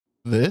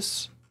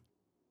This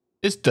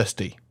is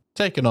Dusty,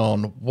 taken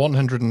on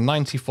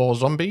 194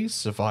 zombies,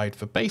 survived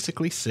for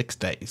basically 6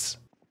 days.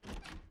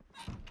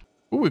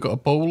 Ooh, we got a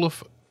bowl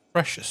of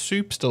fresh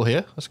soup still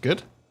here, that's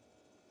good.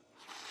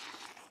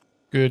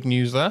 Good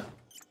news there.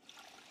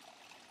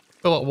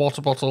 Fill out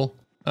water bottle,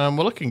 and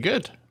we're looking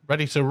good.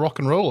 Ready to rock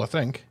and roll, I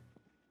think.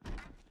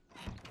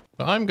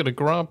 But I'm going to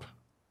grab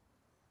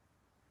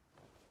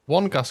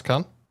one gas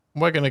can.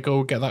 We're going to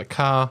go get that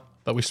car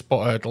that we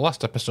spotted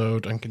last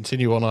episode and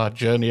continue on our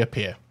journey up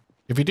here.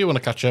 If you do want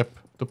to catch up,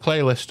 the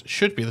playlist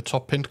should be the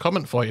top pinned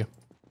comment for you.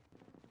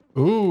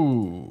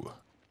 Ooh.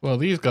 Well,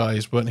 these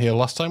guys weren't here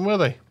last time, were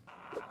they?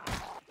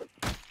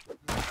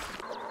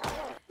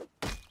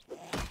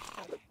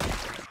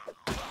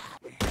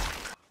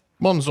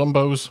 Come on,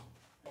 zombos.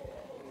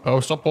 Oh,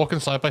 stop walking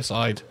side by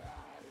side.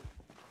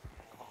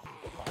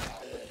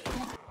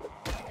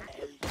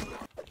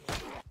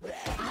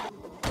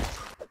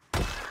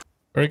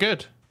 Very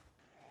good.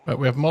 Right,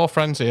 we have more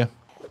friends here.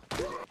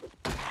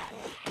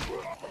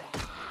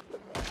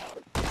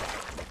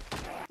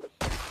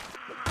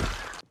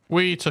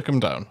 We took him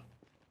down.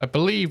 I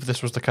believe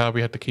this was the car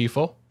we had the key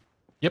for.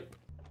 Yep.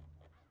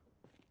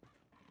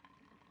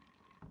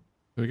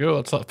 There we go,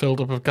 that's that filled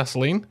up with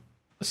gasoline.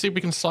 Let's see if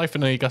we can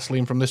siphon any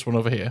gasoline from this one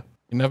over here.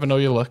 You never know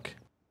your luck.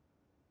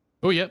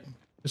 Oh, yep.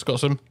 It's got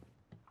some.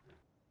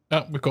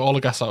 Oh, we've got all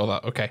the gas out of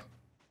that. Okay.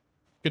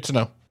 Good to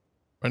know.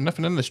 Right,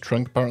 nothing in this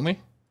trunk, apparently.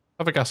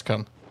 Have a gas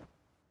can.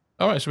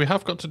 Alright, so we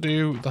have got to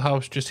do the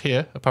house just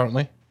here,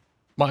 apparently.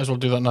 Might as well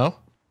do that now.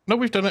 No,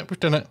 we've done it. We've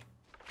done it.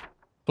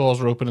 Doors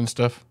are open and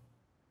stuff.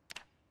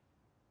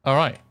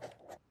 Alright.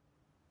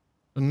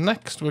 So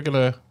next, we're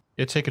going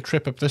to take a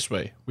trip up this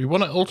way. We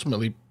want to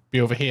ultimately be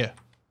over here.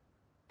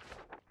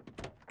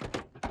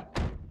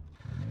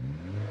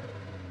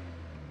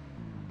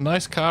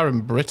 Nice car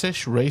in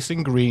British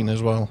racing green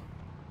as well.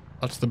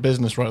 That's the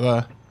business right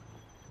there.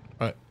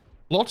 Right.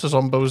 Lots of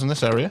zombos in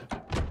this area.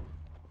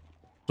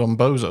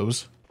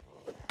 Zombozos.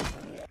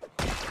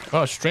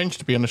 Oh, it's strange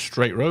to be on a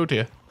straight road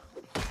here.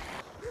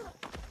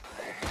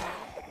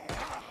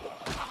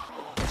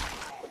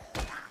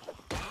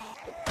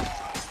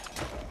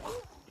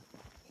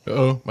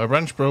 Uh-oh, my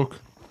wrench broke.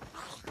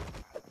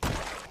 I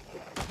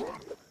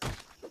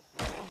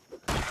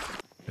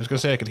was gonna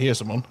say I could hear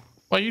someone.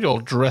 Why are you all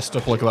dressed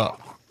up like that?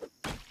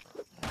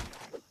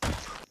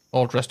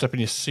 All dressed up in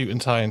your suit and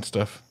tie and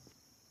stuff.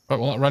 Right,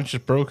 well that wrench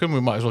is broken,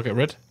 we might as well get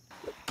rid.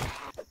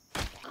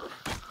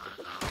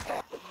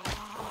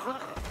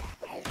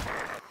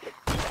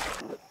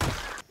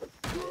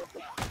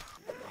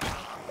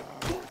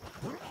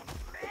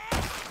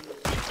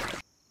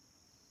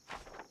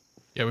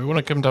 Yeah, we want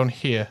to come down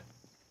here.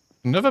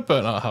 Another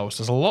burnt out house.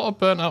 There's a lot of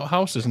burnt out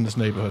houses in this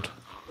neighbourhood.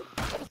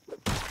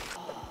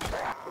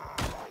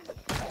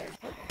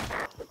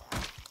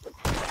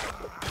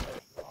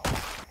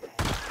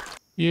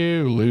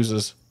 You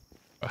losers.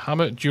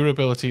 Hammer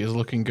durability is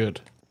looking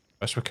good.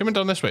 Right, so we're coming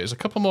down this way. There's a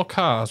couple more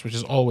cars, which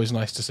is always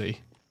nice to see.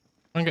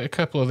 Try and get a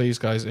couple of these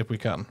guys if we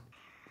can.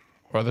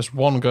 Right, this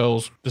one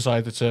girl's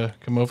decided to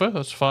come over.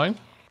 That's fine.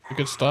 A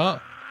good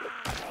start.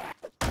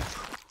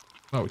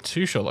 Oh, we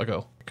two-shot that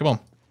girl. Come on.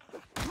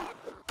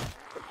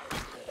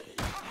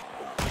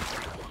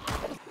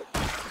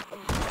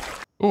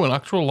 Ooh, an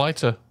actual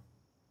lighter.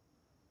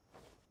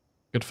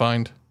 Good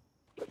find.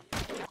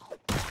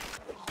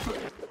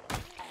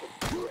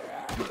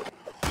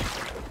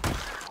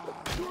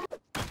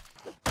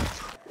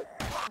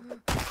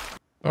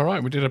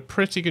 Alright, we did a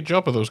pretty good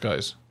job of those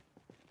guys.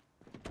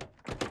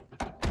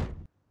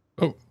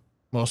 Oh,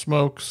 more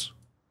smokes.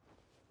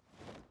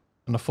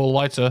 And a full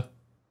lighter.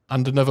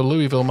 And another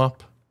Louisville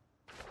map.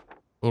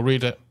 We'll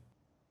read it.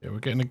 Yeah, we're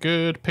getting a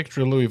good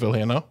picture of Louisville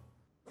here now.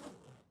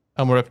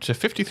 And we're up to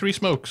 53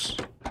 smokes.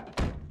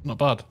 Not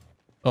bad.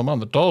 Oh man,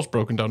 the door's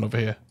broken down over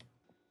here.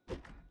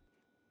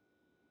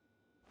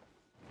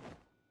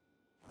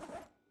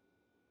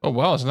 Oh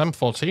wow, there's an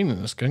M14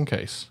 in this gun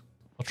case.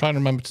 I'll try and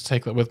remember to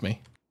take that with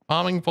me.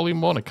 Farming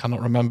Volume 1, I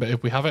cannot remember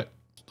if we have it.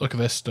 Look at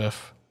this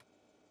stuff.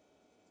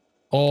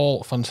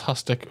 All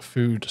fantastic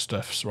food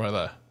stuffs right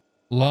there.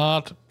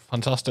 Lard,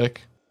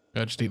 fantastic.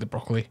 Yeah, just eat the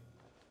broccoli.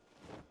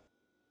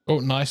 Oh,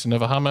 nice,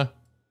 another hammer.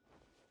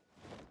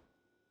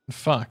 In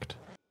fact,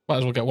 might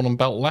as well get one on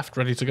belt left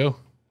ready to go.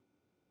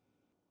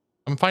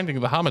 I'm finding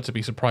the hammer to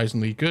be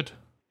surprisingly good.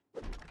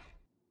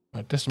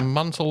 Right,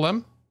 dismantle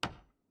them.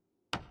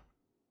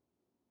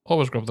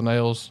 Always grab the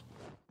nails.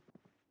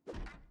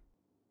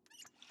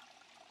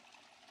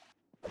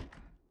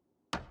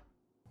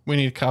 We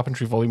need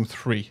Carpentry Volume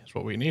 3 is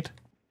what we need.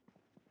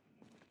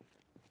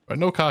 Right,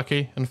 no car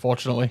key,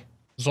 unfortunately.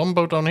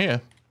 Zombo down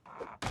here.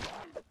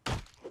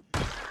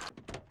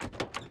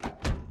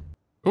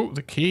 Oh,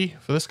 the key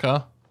for this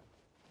car.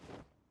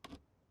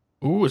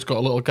 Ooh, it's got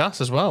a little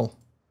gas as well.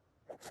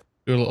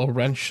 Do a little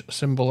wrench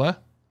symbol there.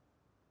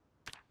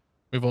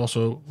 We've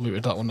also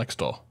looted that one next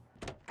door.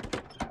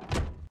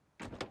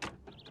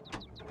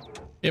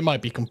 It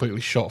might be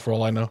completely shot for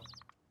all I know.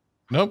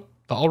 Nope,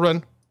 that'll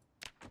run.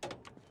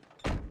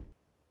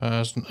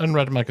 As an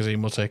unread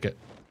magazine, we'll take it.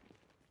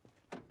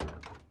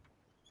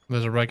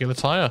 There's a regular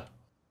tire.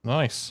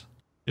 Nice.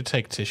 You'd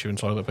take tissue and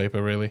toilet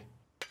paper, really.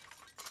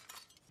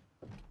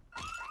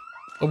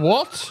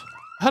 What?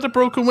 I had a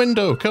broken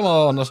window. Come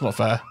on, that's not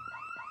fair.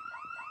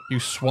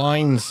 You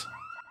swines.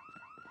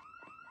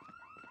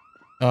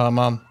 Oh,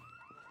 man.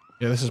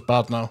 Yeah, this is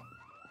bad now.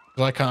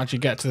 Because I can't actually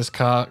get to this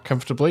car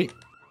comfortably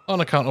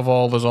on account of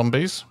all the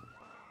zombies.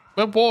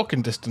 We're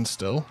walking distance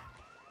still.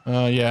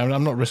 Yeah,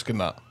 I'm not risking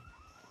that.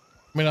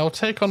 I mean, I'll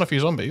take on a few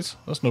zombies.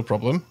 That's no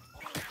problem.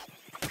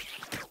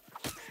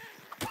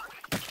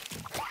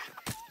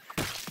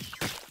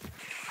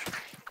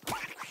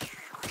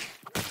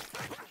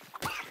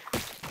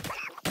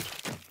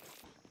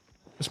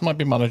 This might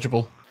be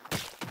manageable.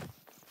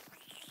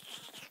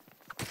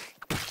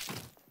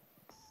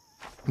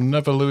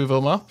 Another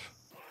Louisville map.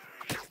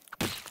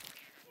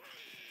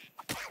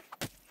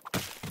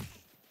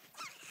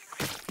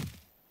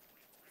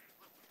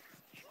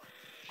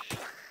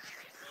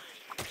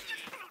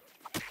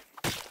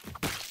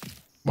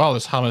 Wow,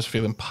 this hammer's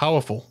feeling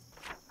powerful.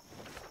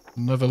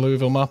 Another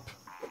Louisville map.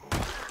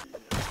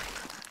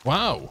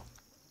 Wow.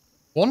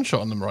 One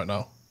shot on them right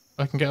now.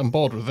 I can get on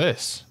board with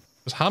this.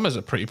 Because hammers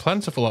are pretty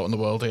plentiful out in the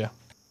world here.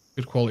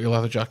 Good quality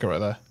leather jacket right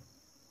there.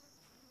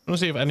 I want to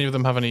see if any of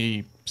them have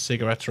any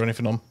cigarettes or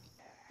anything on.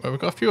 Well,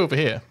 we've got a few over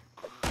here.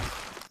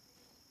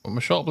 But my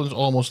shotgun's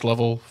almost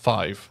level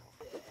 5.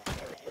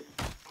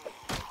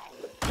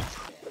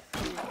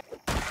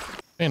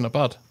 Ain't not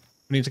bad.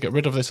 We need to get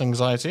rid of this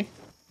anxiety.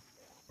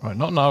 Right,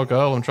 not now,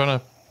 girl. I'm trying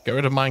to get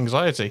rid of my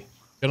anxiety.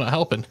 You're not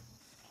helping.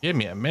 Give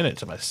me a minute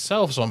to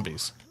myself,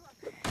 zombies.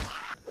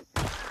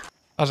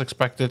 As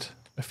expected,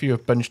 a few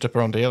have bunched up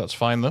around here. That's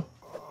fine, though.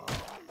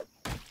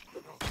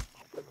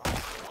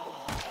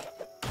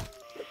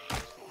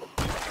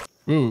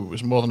 Ooh, it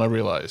was more than I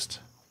realised.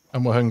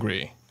 And we're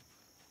hungry.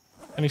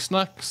 Any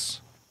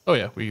snacks? Oh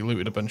yeah, we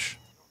looted a bunch.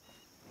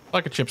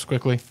 Bag of chips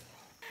quickly.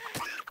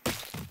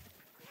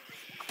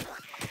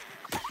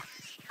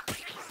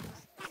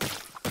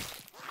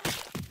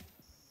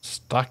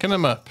 Stacking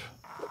them up.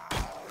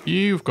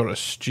 You've got a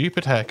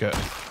stupid haircut.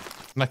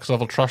 Next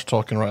level trash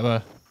talking right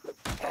there.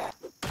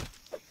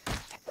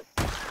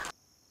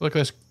 Look at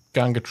this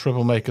gang of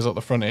troublemakers at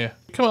the front here.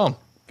 Come on,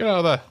 get out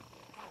of there.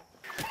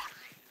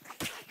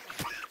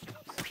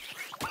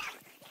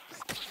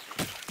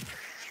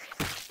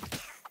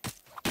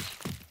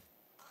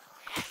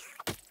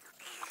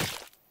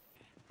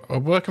 We're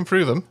working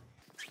through them.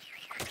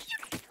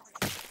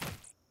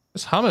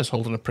 This hammer's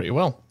holding it pretty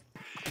well.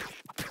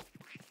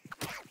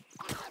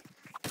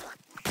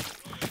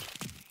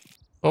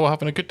 Oh, we're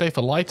having a good day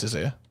for lighters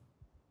here.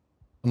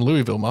 And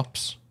Louisville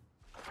maps.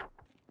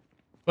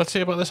 Let's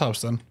see about this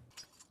house then.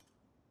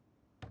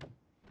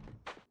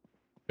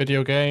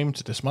 Video game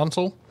to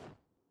dismantle.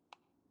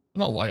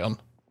 Not light on.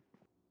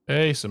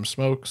 Hey, some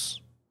smokes.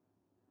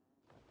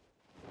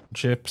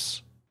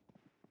 Chips.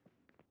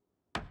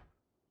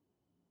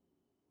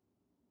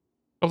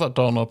 Grab that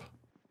doorknob.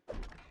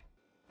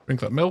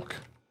 Drink that milk.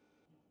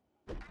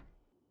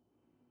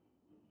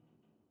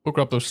 We'll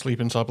grab those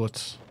sleeping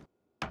tablets.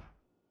 And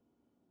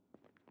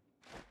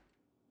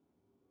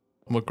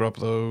we'll grab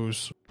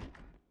those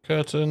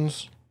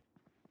curtains.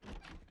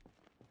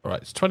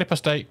 Alright, it's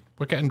 8:20.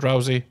 We're getting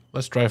drowsy.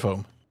 Let's drive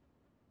home.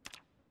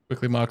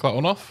 Quickly mark that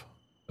one off.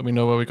 Then we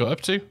know where we got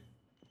up to.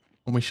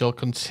 And we shall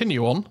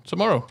continue on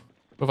tomorrow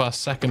with our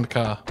second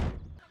car.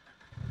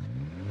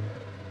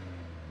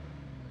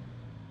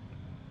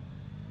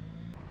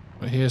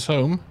 But here's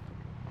home.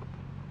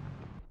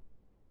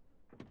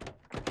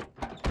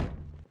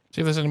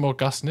 See if there's any more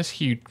gas in this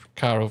huge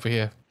car over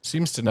here.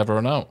 Seems to never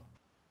run out.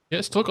 Yeah,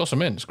 it's still got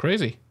some in. It's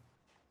crazy.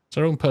 It's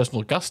our own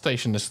personal gas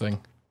station, this thing.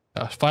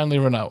 Finally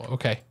run out.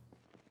 Okay.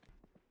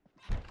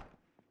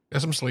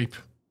 Get some sleep.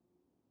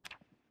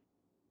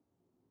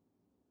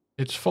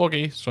 It's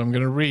foggy, so I'm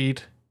going to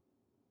read.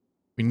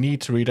 We need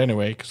to read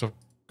anyway, because I've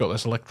got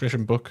this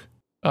electrician book.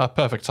 Ah,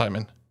 perfect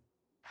timing.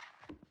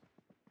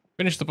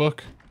 Finish the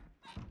book.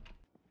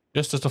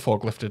 Just as the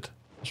fog lifted.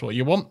 That's what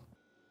you want.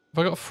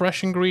 Have I got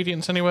fresh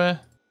ingredients anywhere?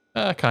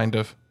 Kind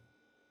of.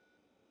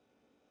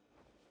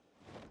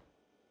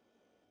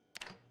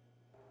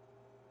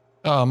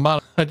 Oh man,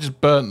 I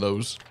just burnt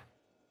those.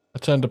 I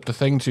turned up the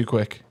thing too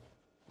quick.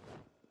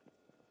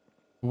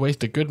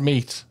 Wasted good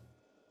meat.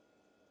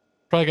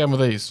 Try again with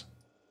these.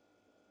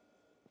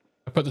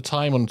 I put the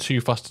time on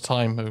too fast a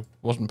time. I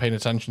wasn't paying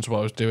attention to what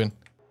I was doing.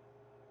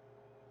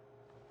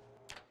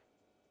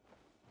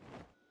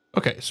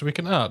 Okay, so we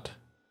can add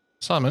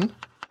salmon.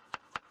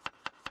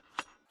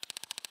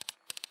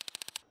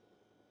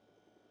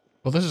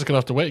 Well, this is going to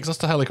have to wait because that's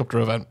the helicopter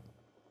event.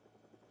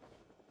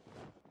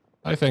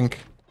 I think.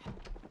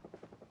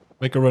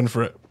 Make a run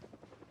for it.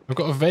 I've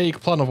got a vague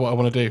plan of what I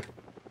want to do.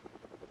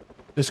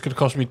 This could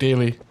cost me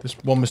dearly. This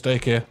one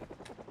mistake here.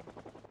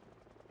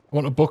 I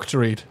want a book to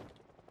read.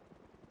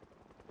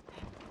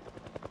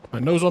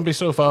 Right, no zombies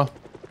so far.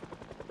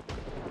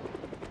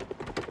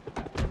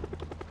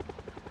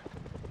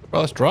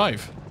 Well, let's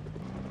drive.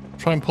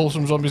 Try and pull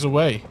some zombies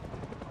away.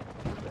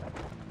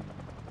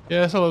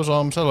 Yes, hello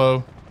zombies,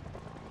 hello.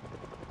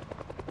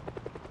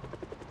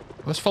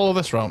 Let's follow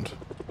this round.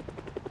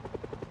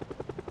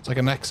 It's like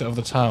an exit of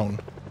the town.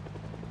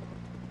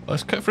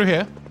 Let's cut through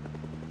here.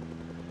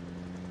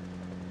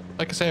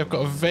 Like I say, I've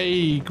got a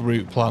vague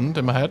route planned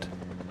in my head.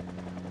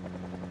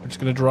 I'm just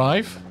going to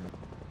drive.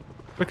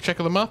 Quick check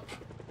of the map.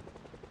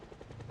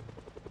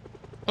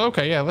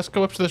 Okay, yeah, let's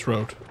go up to this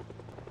road.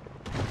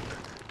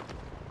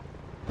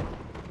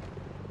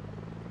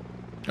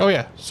 Oh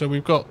yeah, so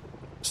we've got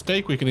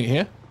steak we can eat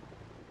here.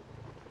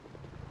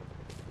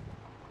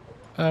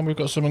 And we've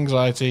got some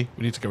anxiety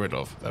we need to get rid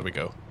of. There we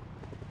go.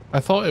 I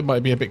thought it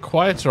might be a bit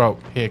quieter out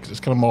here because it's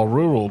kind of more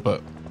rural,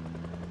 but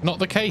not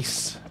the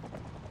case.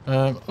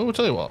 Oh, I'll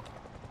tell you what.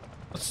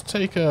 Let's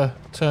take a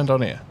turn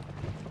down here.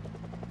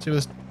 See where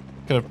this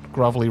kind of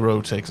gravelly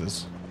road takes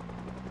us.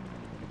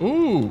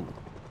 Ooh!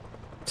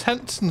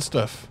 Tents and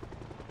stuff.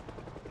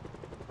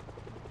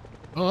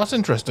 Oh, that's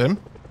interesting.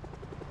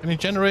 Any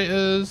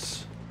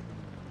generators?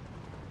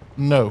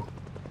 No.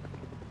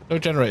 No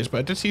generators, but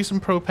I did see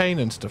some propane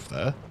and stuff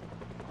there.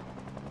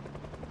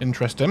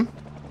 Interesting.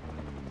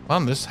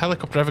 Man, this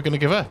helicopter ever going to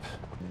give up?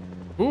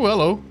 Ooh,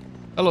 hello.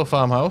 Hello,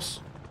 farmhouse.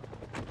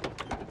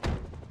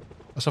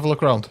 Let's have a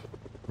look around.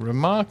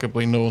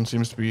 Remarkably, no one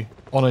seems to be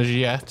on us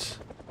yet.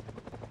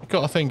 You've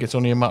got to think it's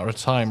only a matter of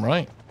time,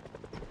 right?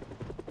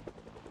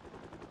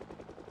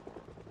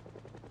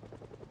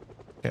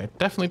 Okay,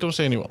 definitely don't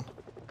see anyone.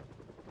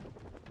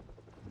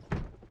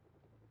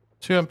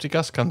 2 empty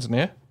gas cans in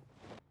here.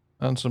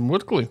 And some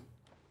wood glue.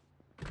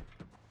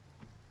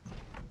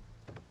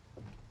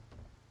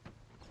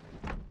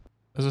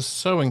 There's a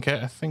sewing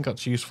kit, I think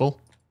that's useful.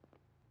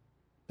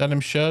 Denim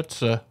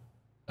shirts, an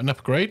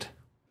upgrade.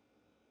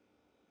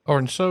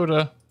 Orange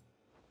soda.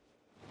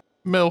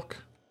 Milk.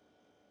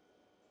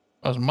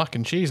 There's mac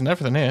and cheese and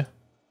everything here.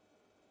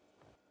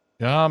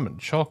 Jam and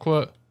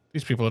chocolate.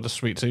 These people are just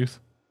sweet tooth.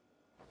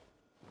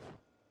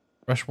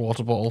 Fresh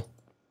water bottle.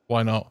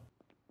 Why not?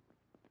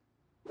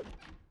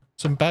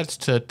 Some beds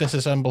to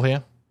disassemble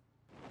here.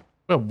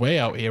 We're way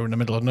out here in the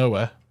middle of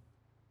nowhere.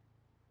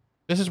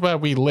 This is where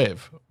we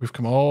live. We've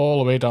come all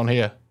the way down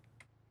here.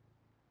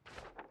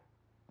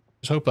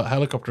 Just hope that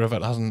helicopter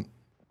event hasn't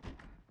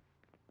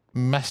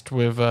messed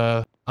with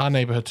our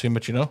neighbourhood too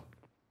much, you know?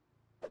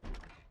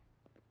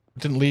 It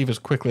didn't leave as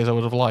quickly as I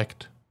would have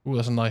liked. Ooh,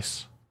 there's a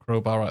nice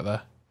crowbar right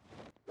there.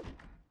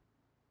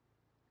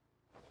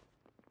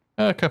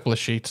 A couple of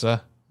sheets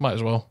there. Might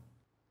as well.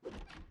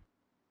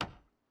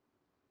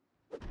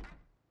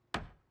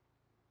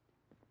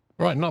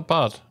 Right, not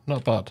bad.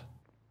 Not bad.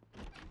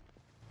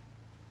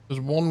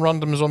 There's one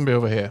random zombie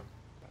over here.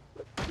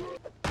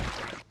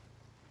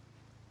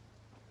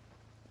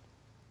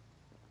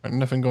 Right,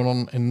 nothing going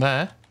on in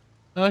there.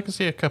 I can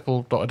see a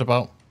couple dotted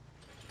about.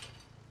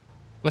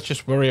 Let's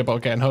just worry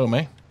about getting home,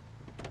 eh?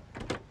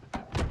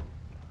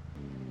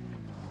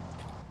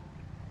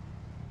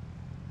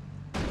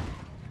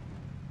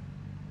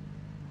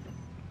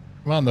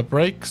 Man, the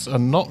brakes are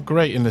not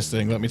great in this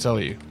thing, let me tell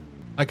you.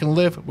 I can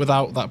live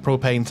without that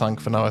propane tank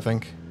for now, I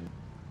think.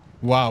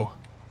 Wow.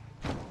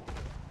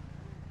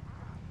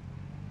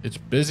 It's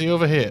busy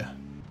over here.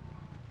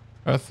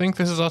 I think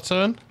this is our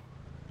turn.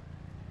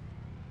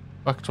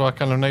 Back to our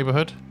kind of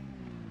neighbourhood.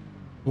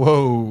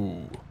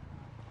 Whoa.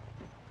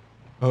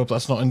 I hope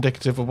that's not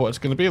indicative of what it's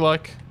going to be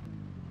like.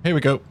 Here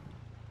we go.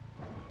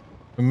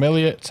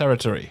 Familiar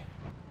territory.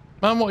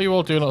 Man, what are you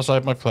all doing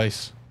outside my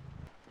place?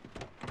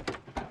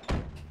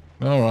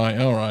 Alright,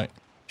 alright.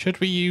 Should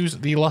we use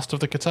the last of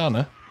the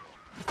katana?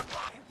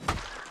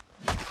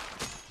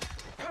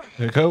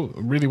 There we go.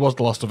 It really was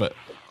the last of it.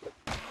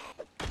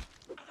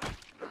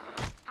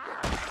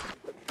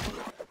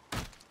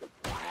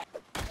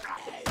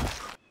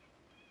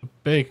 The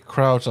big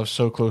crowds are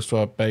so close to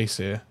our base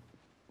here.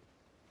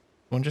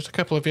 One, just a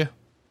couple of you.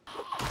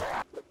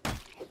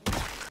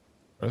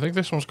 I think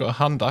this one's got a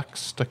hand axe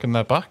stuck in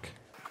their back.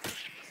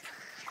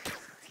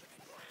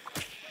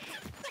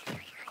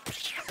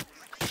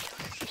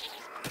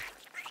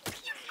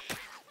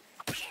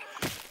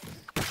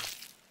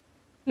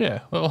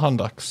 Yeah, little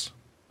hand axe.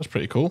 That's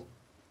pretty cool.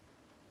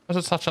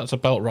 Let's attach that to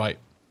belt right.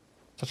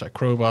 Attach that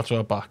crowbar to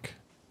our back.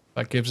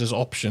 That gives us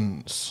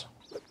options.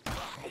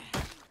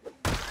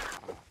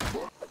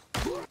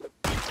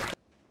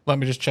 Let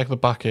me just check the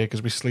back here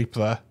because we sleep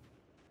there.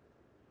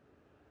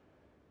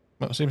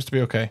 That seems to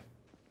be okay.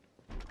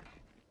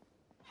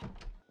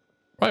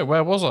 Right,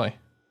 where was I? I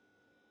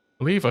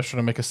believe I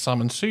should make a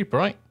salmon soup,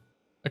 right?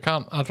 I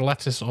can't add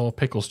lettuce or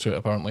pickles to it,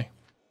 apparently.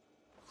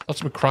 Add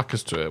some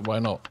crackers to it, why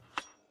not?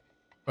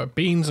 Right,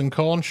 beans and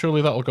corn,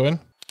 surely that'll go in.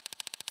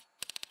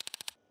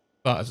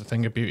 That is a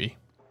thing of beauty.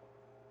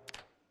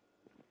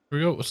 Here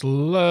we go, it's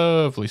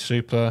lovely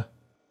soup there.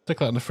 Stick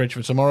that in the fridge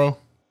for tomorrow.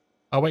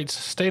 Our weight's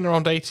staying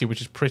around 80,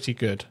 which is pretty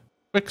good.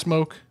 Quick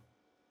smoke.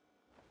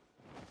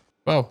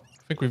 Wow,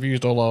 I think we've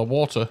used all our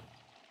water.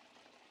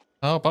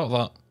 How about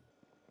that?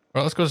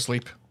 Right, let's go to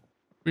sleep.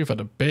 We've had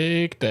a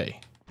big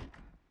day.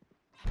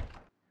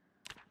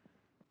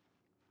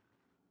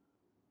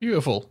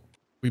 Beautiful.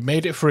 We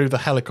made it through the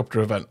helicopter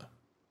event.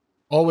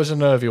 Always a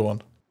nervy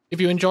one. If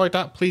you enjoyed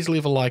that, please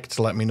leave a like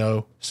to let me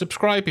know.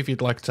 Subscribe if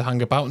you'd like to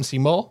hang about and see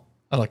more.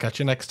 And I'll catch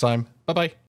you next time. Bye bye.